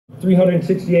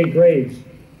368 graves,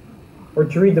 or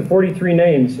to read the 43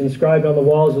 names inscribed on the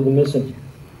walls of the missing.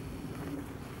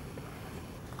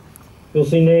 You'll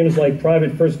see names like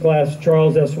Private First Class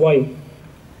Charles S. White,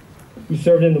 who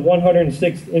served in the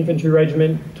 106th Infantry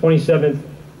Regiment, 27th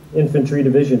Infantry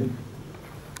Division.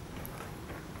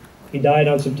 He died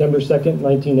on September 2nd,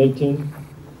 1918,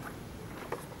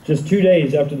 just 2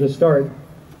 days after the start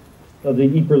of the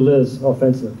Ypres-Liz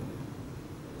offensive.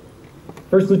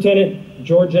 First Lieutenant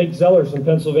George H. Zellers from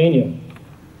Pennsylvania,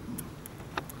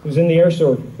 who's in the Air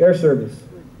Service,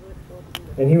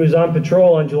 and he was on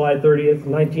patrol on July 30th,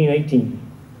 1918,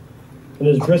 in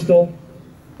his Bristol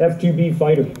F-2B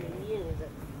fighter.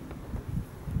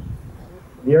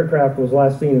 The aircraft was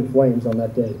last seen in flames on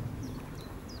that day.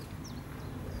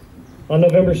 On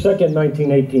November 2nd,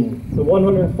 1918, the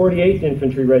 148th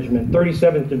Infantry Regiment,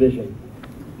 37th Division,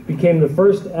 became the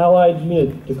first Allied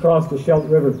unit to cross the Scheldt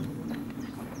River,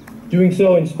 doing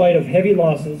so in spite of heavy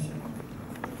losses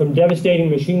from devastating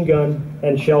machine gun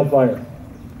and shell fire.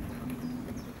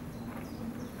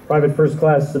 Private First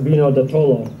Class Sabino da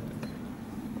Tolo,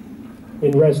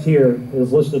 in rest here,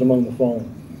 is listed among the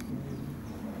fallen.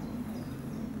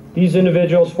 These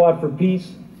individuals fought for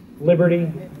peace, liberty,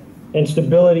 and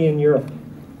stability in Europe,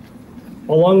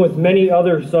 along with many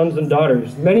other sons and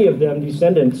daughters, many of them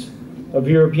descendants of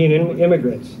European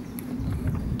immigrants,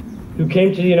 who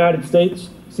came to the United States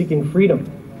seeking freedom,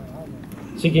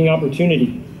 seeking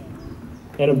opportunity,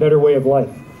 and a better way of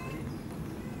life.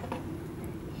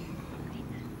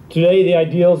 Today, the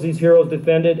ideals these heroes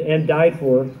defended and died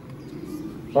for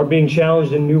are being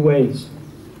challenged in new ways.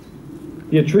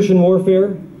 The attrition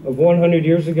warfare of 100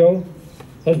 years ago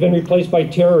has been replaced by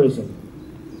terrorism,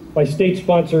 by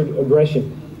state-sponsored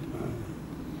aggression,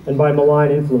 and by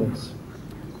malign influence.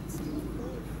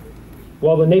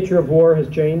 While the nature of war has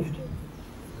changed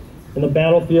and the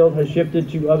battlefield has shifted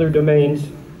to other domains,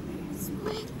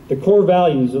 the core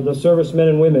values of the servicemen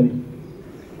and women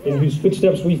in whose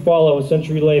footsteps we follow a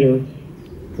century later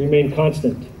remain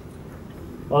constant: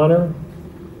 honor,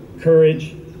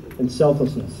 courage, and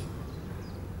selflessness.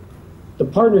 The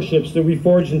partnerships that we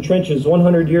forged in trenches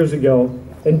 100 years ago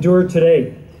endure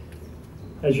today,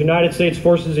 as United States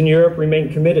forces in Europe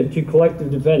remain committed to collective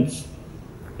defense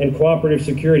and cooperative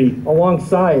security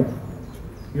alongside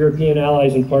European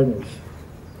allies and partners.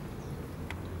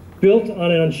 Built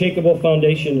on an unshakable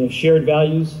foundation of shared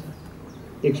values,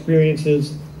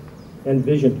 experiences, and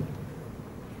vision,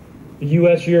 the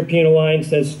U.S.-European alliance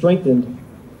has strengthened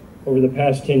over the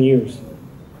past 10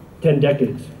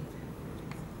 decades.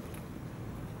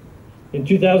 In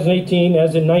 2018,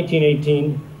 as in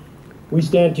 1918, we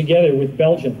stand together with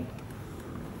Belgium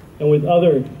and with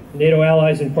other NATO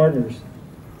allies and partners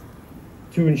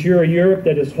to ensure a Europe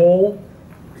that is whole,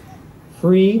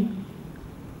 free,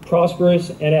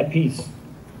 prosperous, and at peace.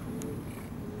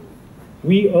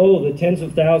 We owe the tens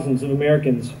of thousands of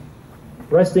Americans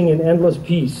resting in endless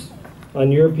peace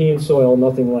on European soil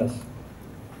nothing less.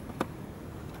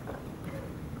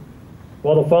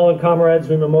 While the fallen comrades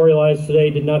we memorialize today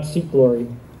did not seek glory,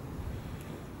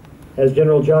 as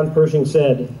General John Pershing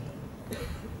said,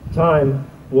 time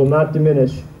will not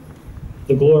diminish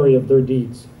the glory of their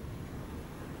deeds.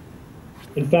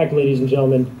 In fact, ladies and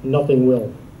gentlemen, nothing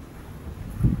will.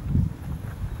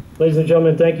 Ladies and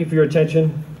gentlemen, thank you for your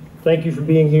attention. Thank you for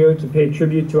being here to pay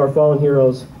tribute to our fallen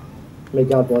heroes. May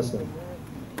God bless them.